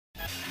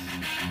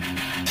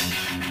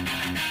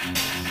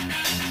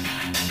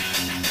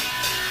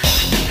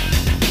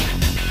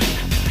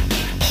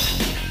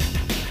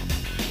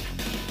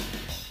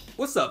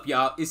what's up,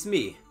 y'all? It's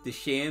me, the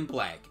Shin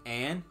Black,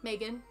 and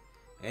Megan.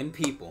 And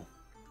people.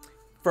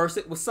 First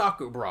it was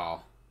Soccer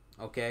Brawl,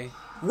 okay?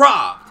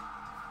 Robbed!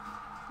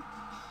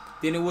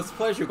 Then it was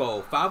Pleasure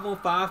Goal,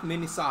 5-on-5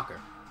 mini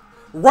soccer.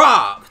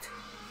 Robbed!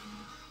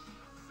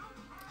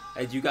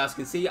 As you guys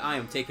can see, I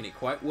am taking it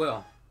quite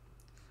well.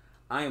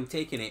 I am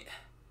taking it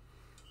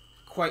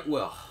quite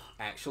well,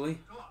 actually.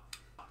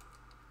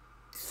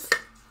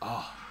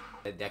 Oh,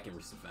 that can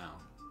reach the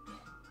foul.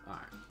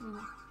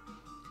 Alright.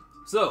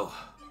 So,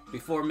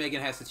 before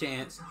Megan has a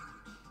chance.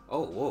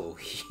 Oh, whoa.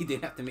 He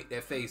didn't have to make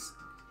that face.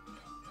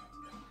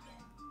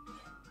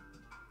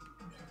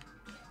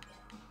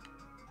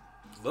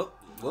 Look,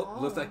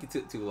 looks like it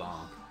took too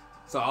long.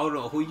 So, I don't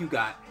know who you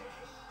got.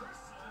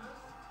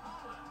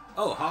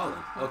 Oh,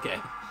 Holland. Okay.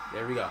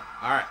 There we go.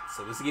 Alright,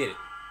 so let's get it.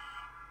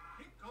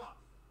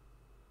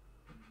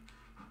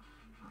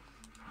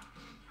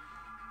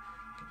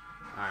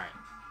 Alright.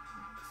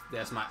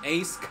 That's my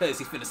ace, because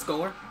he's finna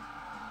score.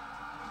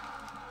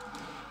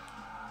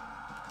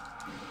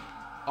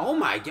 Oh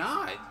my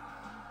god.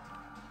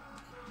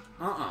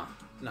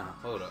 No,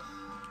 hold up.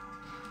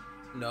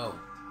 No.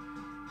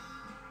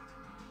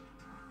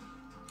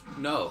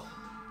 No.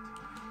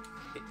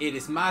 It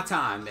is my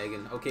time,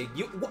 Megan. Okay,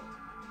 you... What?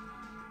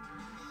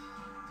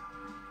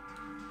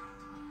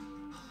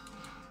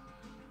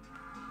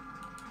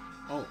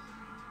 Oh.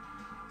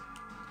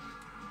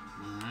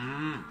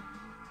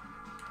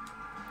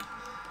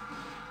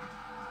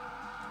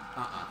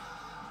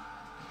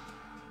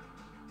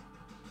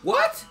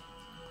 What?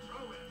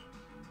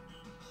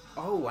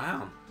 Oh,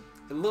 wow.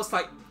 It looks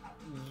like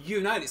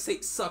United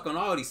States suck on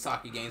all these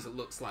soccer games, it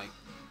looks like.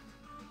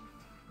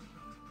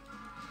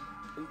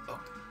 Ooh, oh.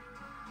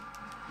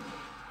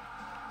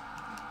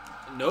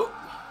 Nope.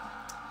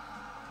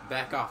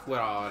 Back off with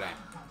all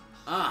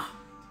that.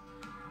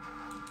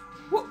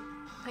 Whoop.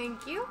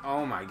 Thank you.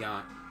 Oh my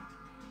god.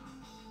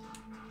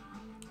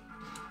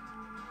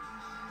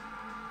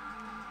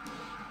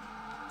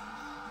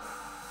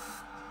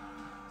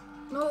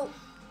 No.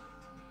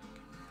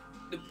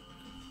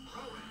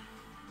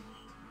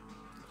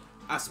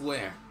 I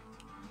swear.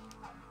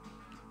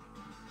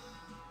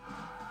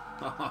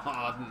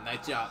 Oh,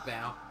 nice job,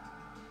 Val.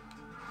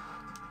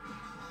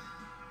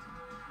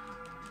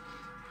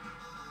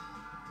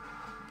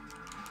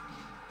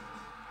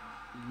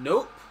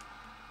 Nope.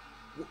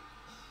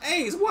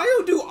 Ace, why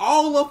you do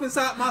all up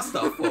inside my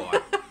stuff for?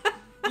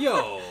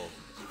 Yo.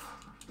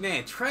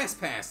 Man,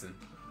 trespassing.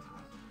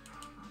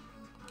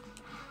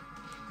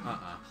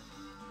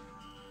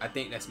 I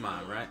think that's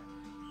mine, right?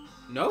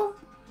 No?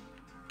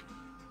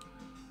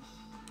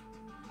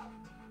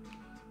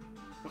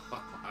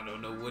 I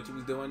don't know what you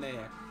was doing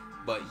there,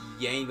 but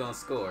you ain't gonna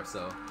score,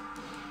 so.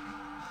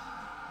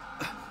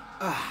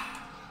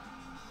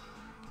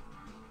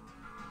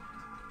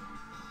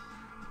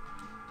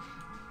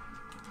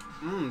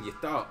 You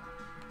thought.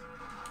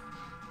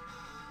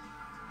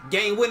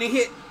 Game winning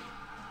hit.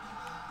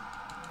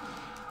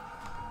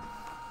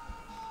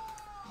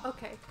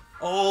 Okay.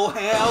 Oh,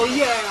 hell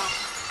yeah.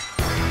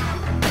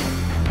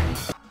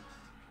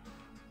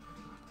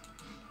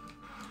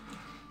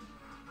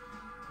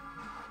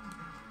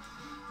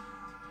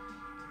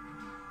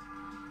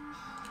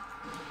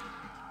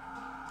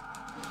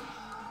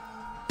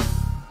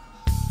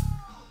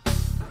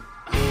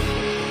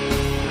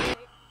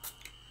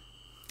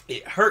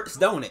 It hurts,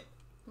 don't it?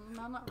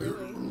 No, not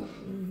really.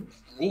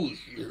 Oh,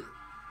 shit.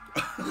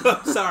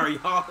 Sorry,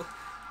 y'all.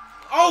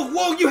 Oh,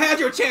 whoa, you had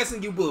your chance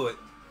and you blew it.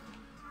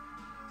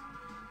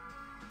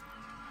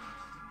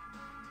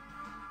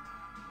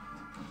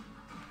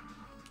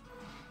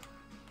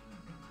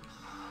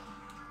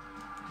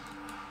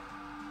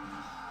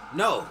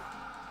 No.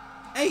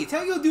 Hey,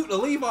 tell your dude to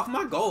leave off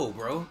my goal,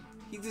 bro.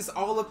 He's just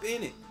all up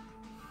in it.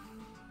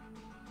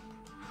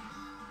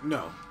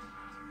 No.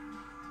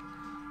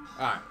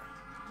 Alright.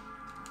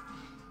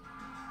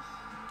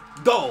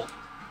 Goal.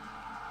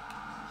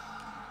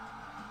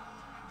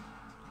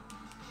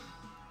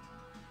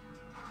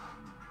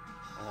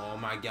 Oh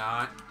my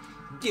god.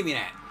 Give me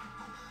that.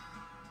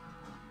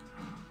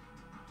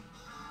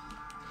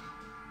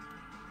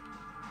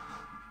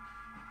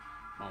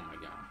 Oh my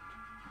god.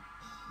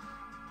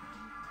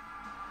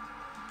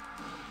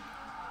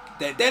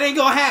 That ain't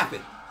gonna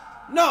happen.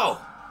 No.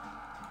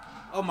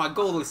 Oh, my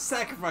goal is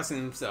sacrificing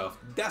himself.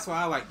 That's what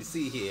I like to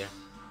see here.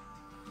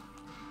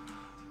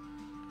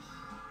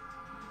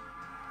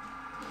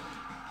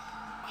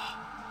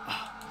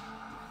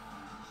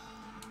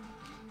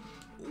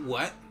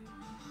 What?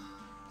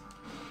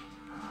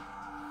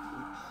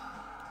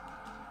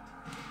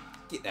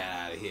 Get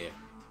that out of here.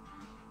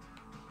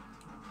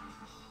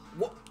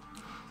 What?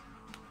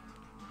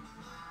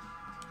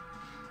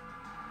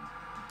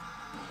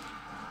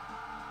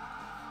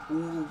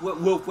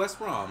 What's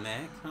wrong,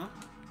 man? Huh?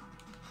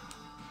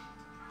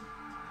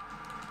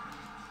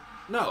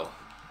 No.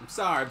 I'm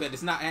sorry, but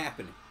it's not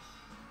happening.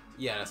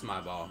 Yeah, that's my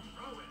ball.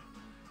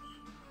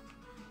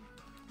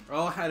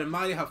 Oh, how the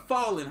mighty have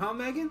fallen, huh,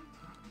 Megan?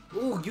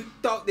 Ooh, you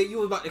thought that you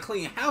were about to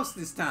clean house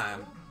this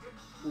time.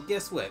 Well,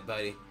 guess what,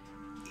 buddy?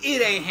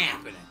 It ain't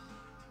happening.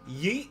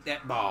 Yeet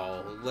that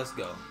ball. Let's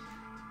go.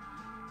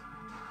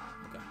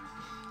 Okay.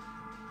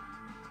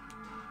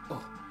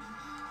 Oh.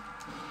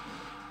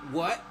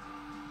 What?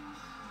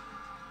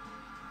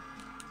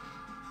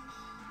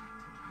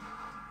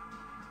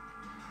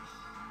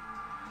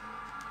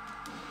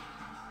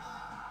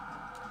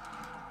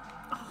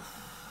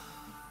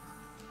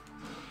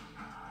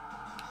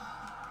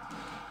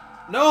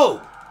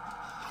 No!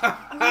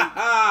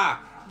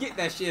 Get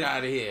that shit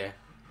out of here.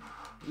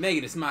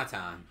 Megan, it's my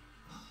time.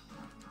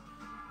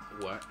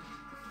 What?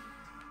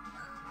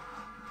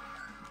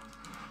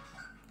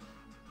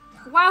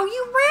 Wow,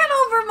 you ran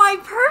over my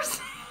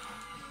person.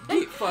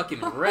 Get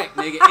fucking wrecked,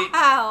 nigga.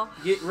 Wow.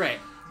 Get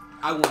wrecked.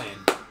 I win.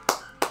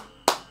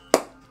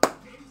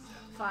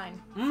 Fine.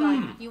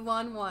 Fine. You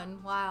won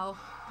one. Wow.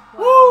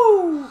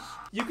 Woo!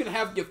 You can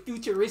have your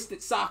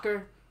futuristic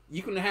soccer.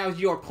 You can have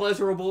your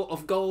pleasurable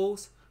of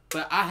goals.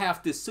 But I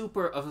have the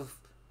super of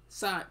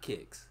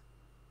sidekicks.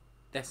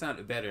 That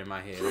sounded better in my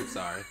head. I'm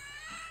sorry.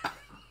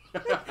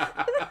 It's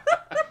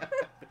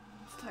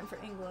time for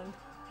England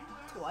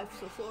to wipe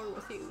the floor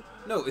with you.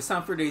 No, it's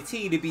time for the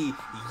tea to be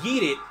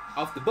yeeted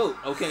off the boat,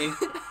 okay?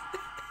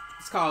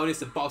 Let's call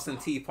this a Boston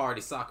Tea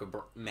Party soccer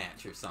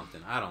match or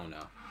something. I don't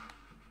know.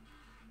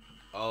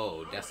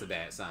 Oh, that's a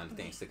bad sign of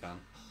things to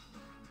come.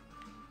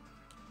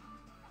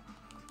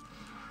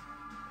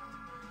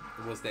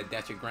 Was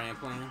that your grand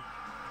plan?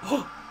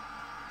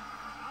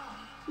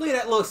 Look at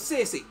that little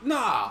sissy.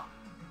 Nah.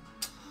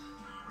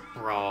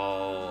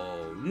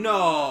 Bro.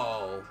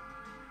 No.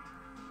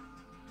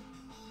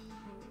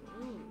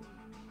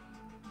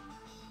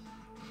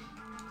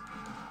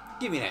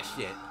 Give me that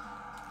shit.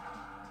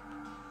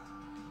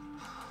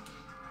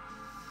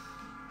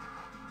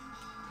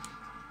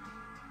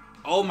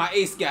 Oh, my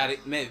ace got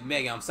it.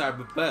 Megan, I'm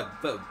sorry, but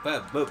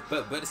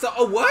so,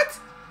 oh, what?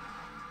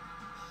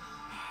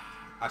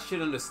 I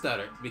shouldn't have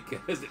stuttered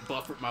because it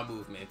buffered my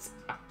movements.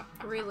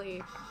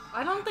 Really?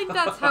 I don't think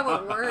that's how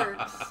it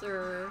works,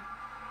 or...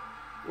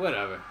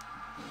 Whatever.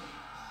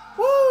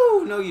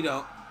 Woo! No, you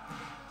don't.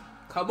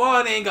 Come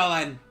on,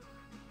 England.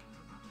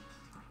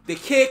 The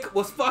kick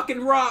was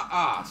fucking raw.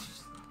 Ah.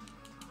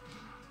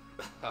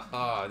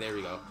 Oh, there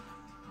we go.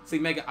 See,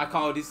 Megan, I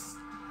call this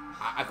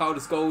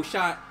goal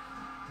shot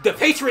the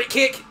Patriot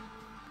kick.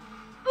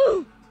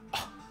 Ooh.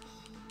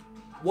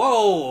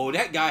 Whoa,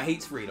 that guy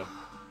hates freedom.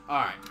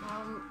 All right.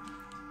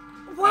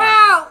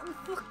 Wow.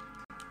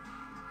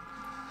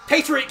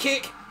 Patriot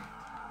kick.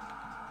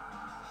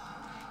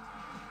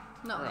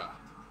 No.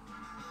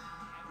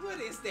 What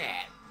is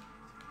that?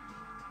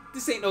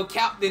 This ain't no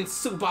Captain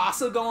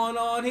Tsubasa going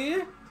on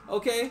here.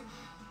 Okay.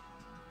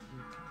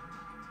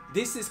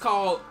 This is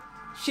called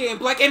Shin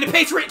Black and the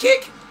Patriot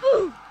kick.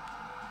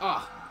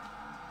 Ah.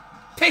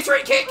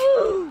 Patriot kick.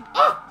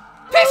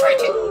 Patriot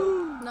kick.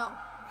 No.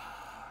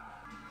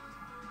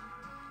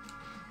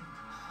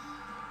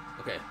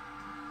 Okay.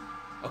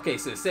 Okay,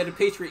 so instead of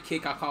Patriot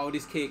kick, I call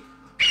this kick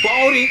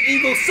Balding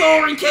Eagle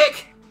Soaring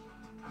kick.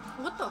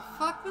 What the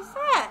fuck was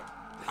that?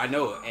 I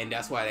know, and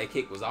that's why that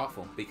kick was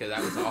awful, because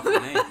that was an awful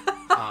name.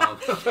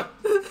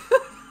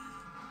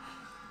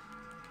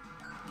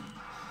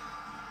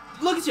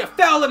 Look at you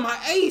fouling my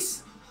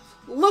ace.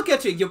 Look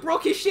at you. You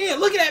broke his shin.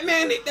 Look at that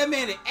man. That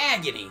man in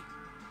agony.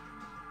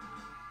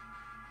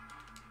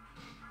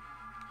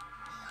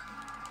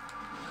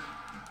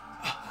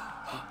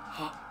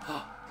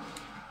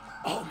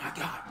 Oh my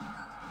god.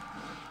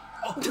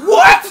 Oh,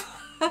 what?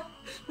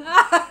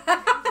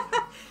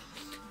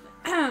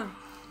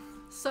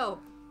 So,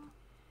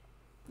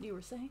 you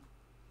were saying?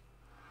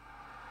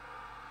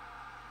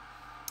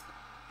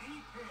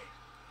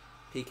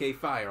 PK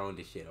fire on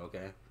this shit,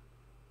 okay?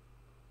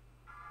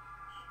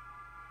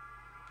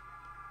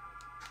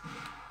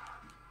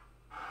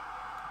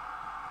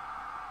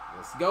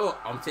 Let's go.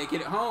 I'm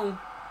taking it home.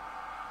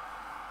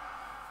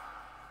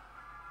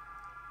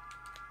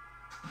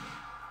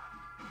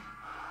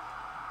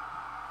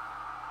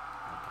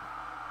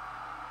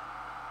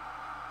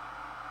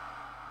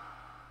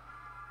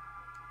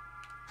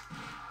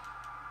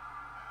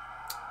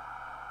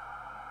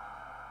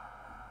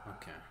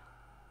 Okay.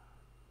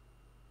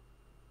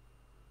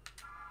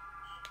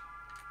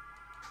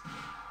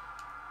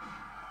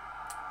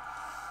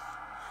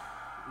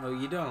 No,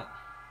 you don't.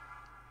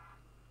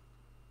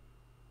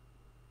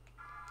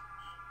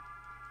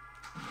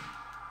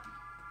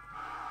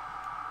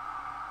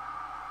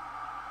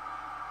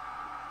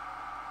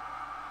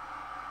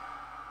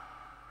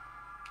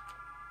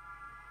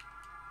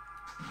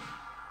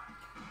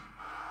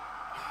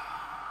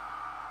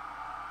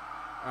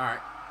 All right.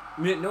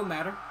 No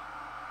matter.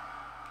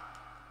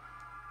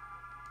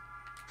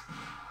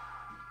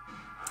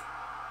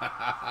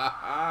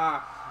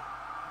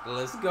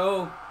 Let's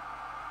go.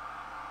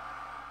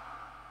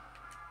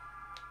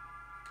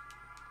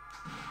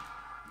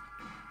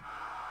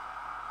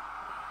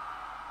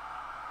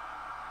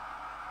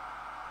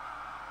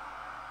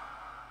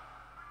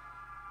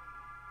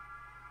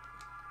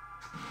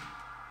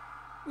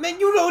 Man,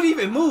 you don't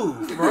even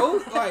move, bro.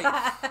 Like,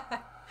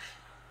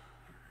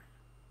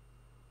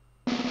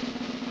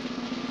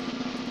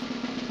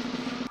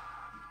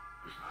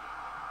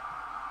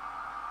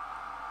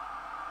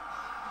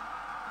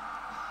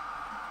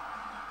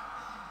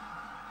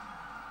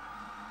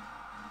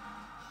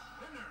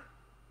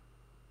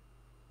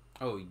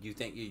 Oh, you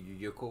think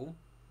you're cool?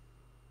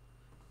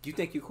 You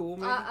think you're cool,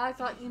 man? I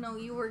thought,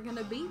 you were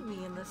gonna beat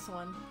me in this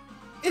one.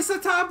 It's a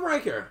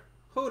tiebreaker.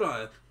 Hold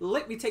on.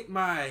 Let me take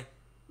my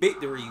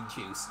victory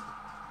juice.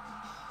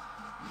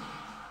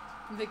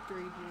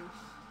 Victory juice.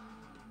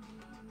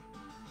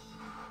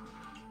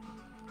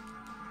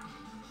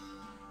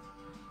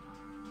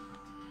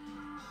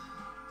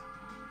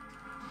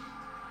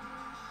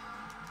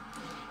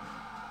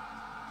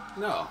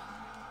 No.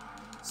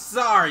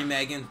 Sorry,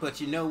 Megan, but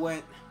you know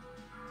what?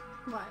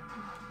 What?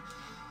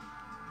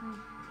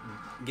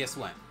 Guess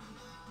what?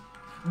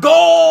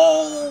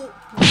 Goal!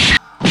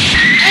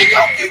 Hey,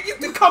 yo, you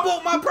can come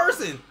on my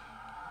person!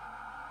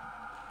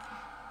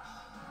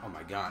 Oh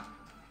my god.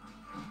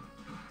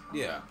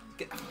 Yeah,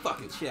 get the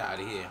fucking shit out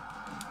of here.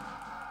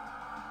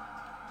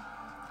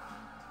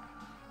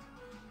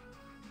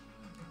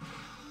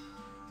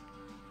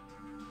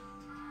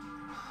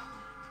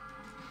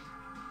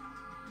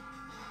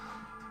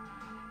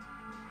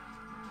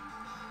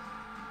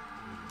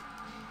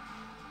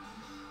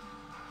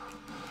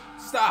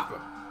 Stop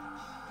her.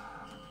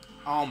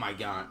 Oh my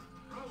god.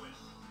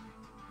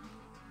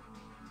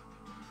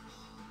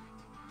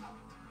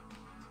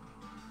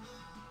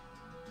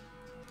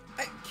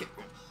 Hey,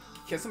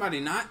 can somebody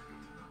not?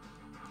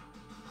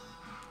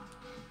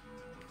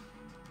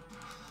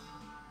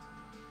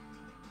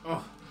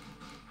 Oh.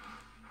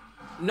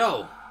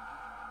 No.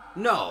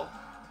 No.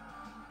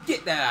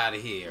 Get that out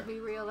of here. To be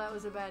real, that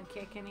was a bad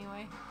kick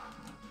anyway.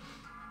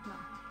 No.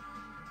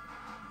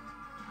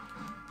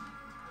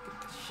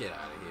 Get the shit out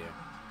of here.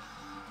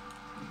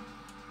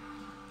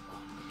 Oh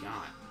my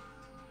god.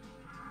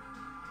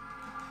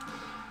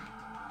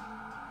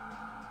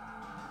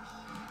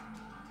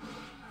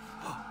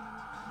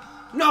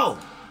 No!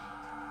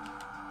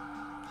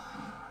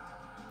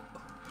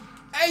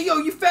 Hey, yo,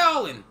 you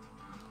fouling!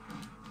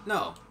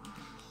 No.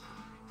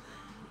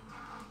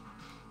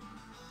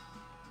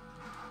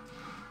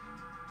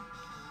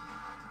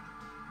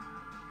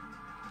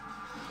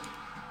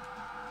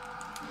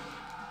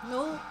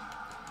 No.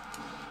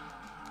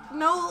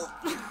 No.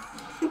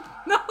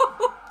 No.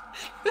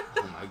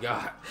 Oh my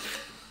god.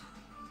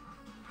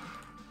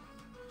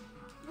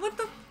 What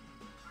the?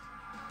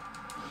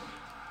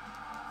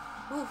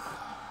 Oof.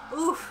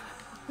 Oof.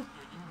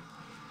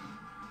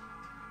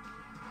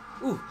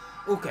 Ooh.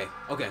 Okay.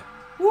 Okay.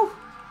 Woo.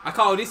 I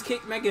call this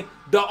kick, Megan,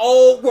 the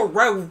old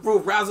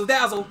razzle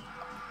dazzle.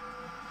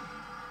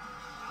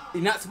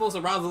 You're not supposed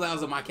to razzle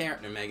dazzle my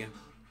character, Megan.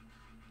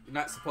 You're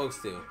not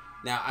supposed to.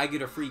 Now I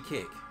get a free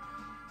kick.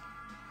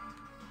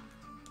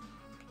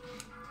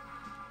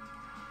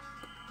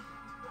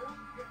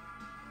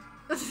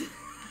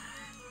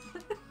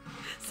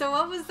 So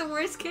what was the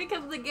worst kick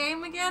of the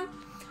game again?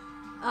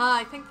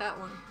 I think that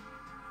one.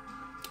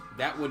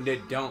 That one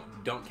that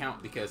don't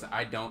count because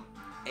I don't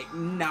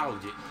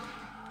acknowledge it.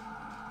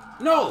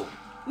 No!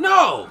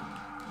 No!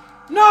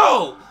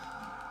 No!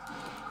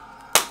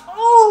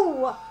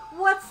 Oh!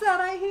 What's that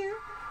I hear?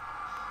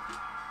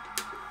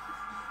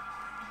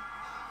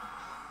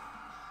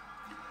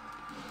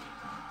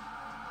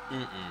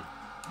 Mm-mm.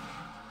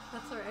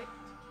 That's alright.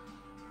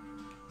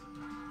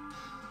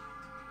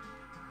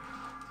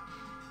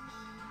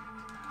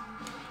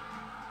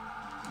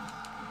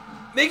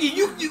 Maggie,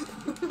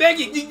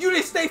 Maggie, you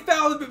didn't stay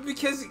fouled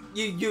because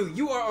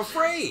you are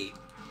afraid.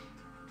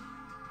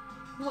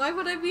 Why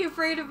would I be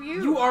afraid of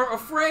you? You are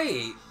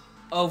afraid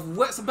of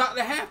what's about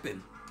to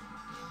happen.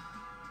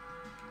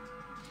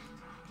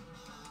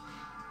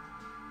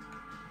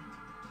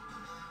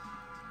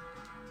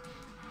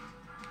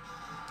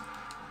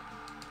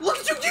 Look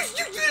at you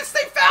didn't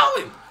stay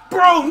fouling.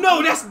 Bro,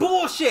 no, that's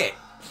bullshit.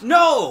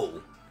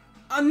 No.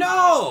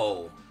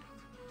 No.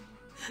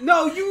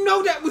 No, you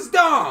know that was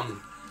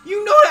dumb.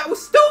 You know that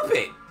was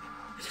stupid.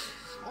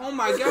 Oh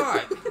my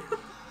god.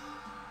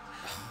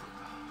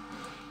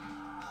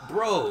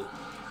 Bro.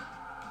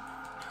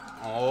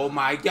 Oh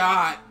my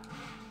god.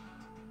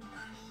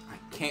 I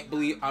can't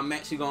believe I'm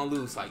actually gonna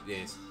lose like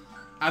this.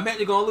 I'm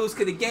actually gonna lose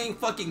because the game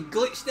fucking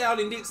glitched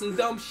out and did some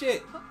dumb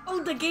shit.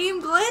 Oh, the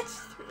game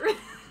glitched?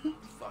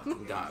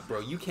 Fucking god, bro.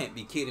 You can't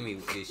be kidding me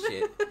with this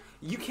shit.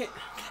 You can't.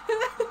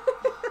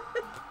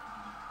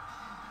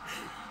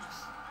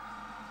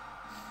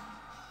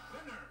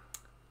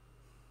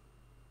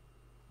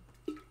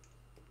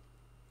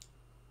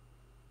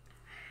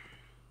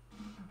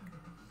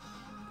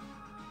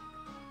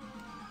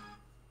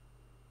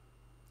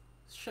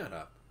 Shut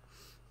up.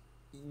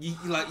 You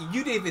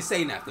didn't even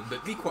say nothing,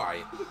 but be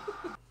quiet.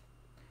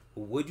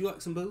 Would you like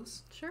some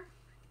booze? Sure.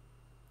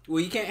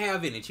 Well, you can't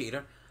have any,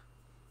 cheater.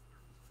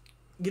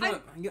 You know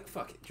what?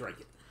 Fuck it.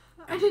 Drink it.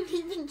 I didn't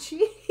even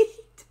cheat.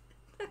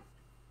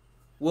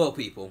 Well,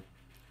 people,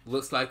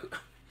 looks like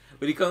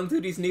when it comes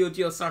to these Neo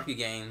Geo soccer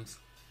games,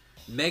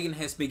 Megan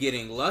has been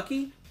getting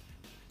lucky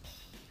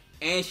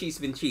and she's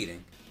been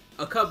cheating.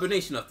 A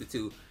combination of the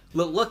two.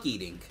 Luck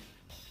eating.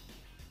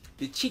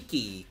 The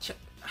cheeky.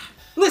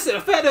 Listen,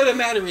 the fact of the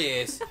matter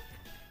is,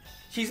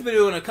 she's been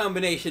doing a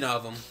combination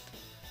of them.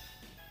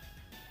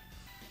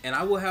 And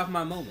I will have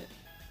my moment.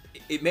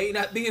 It may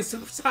not be in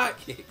Super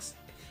Sidekicks.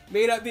 It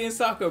may not be in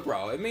Soccer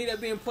Brawl. It may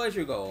not be in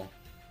Pleasure Goal.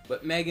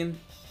 But Megan,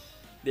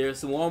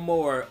 there's one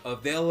more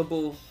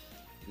available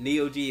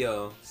Neo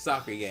Geo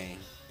soccer game.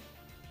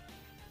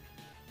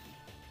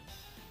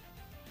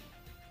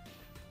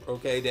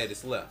 Okay, that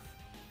is left.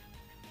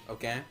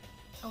 Okay?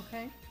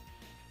 Okay.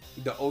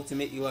 The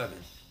Ultimate 11.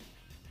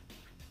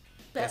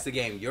 That's a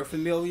game you're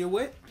familiar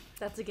with.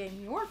 That's a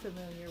game you're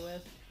familiar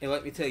with. And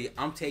let me tell you,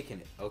 I'm taking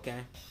it,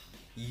 okay?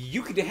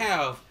 You could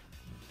have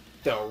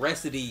the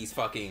rest of these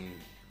fucking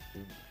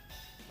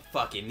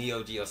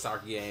Neo Geo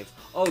soccer games.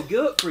 Oh,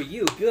 good for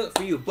you, good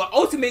for you. But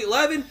Ultimate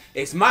 11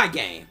 is my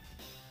game.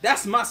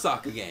 That's my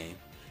soccer game.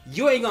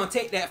 You ain't gonna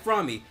take that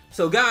from me.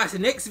 So guys, the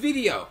next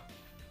video,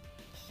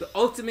 the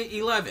Ultimate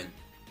 11.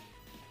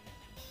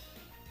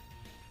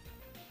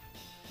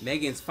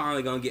 Megan's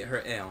finally gonna get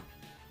her L.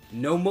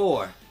 No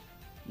more.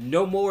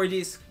 No more of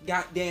this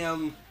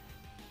goddamn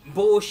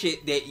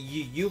bullshit that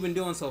you've been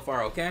doing so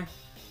far, okay?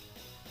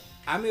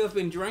 I may have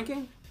been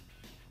drinking,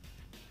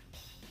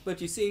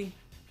 but you see,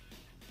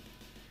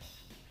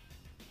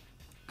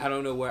 I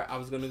don't know where I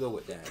was gonna go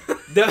with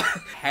that.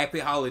 Happy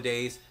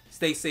holidays.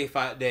 Stay safe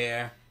out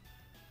there.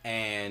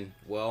 And,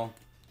 well,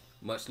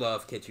 much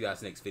love. Catch you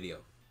guys next video.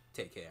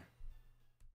 Take care.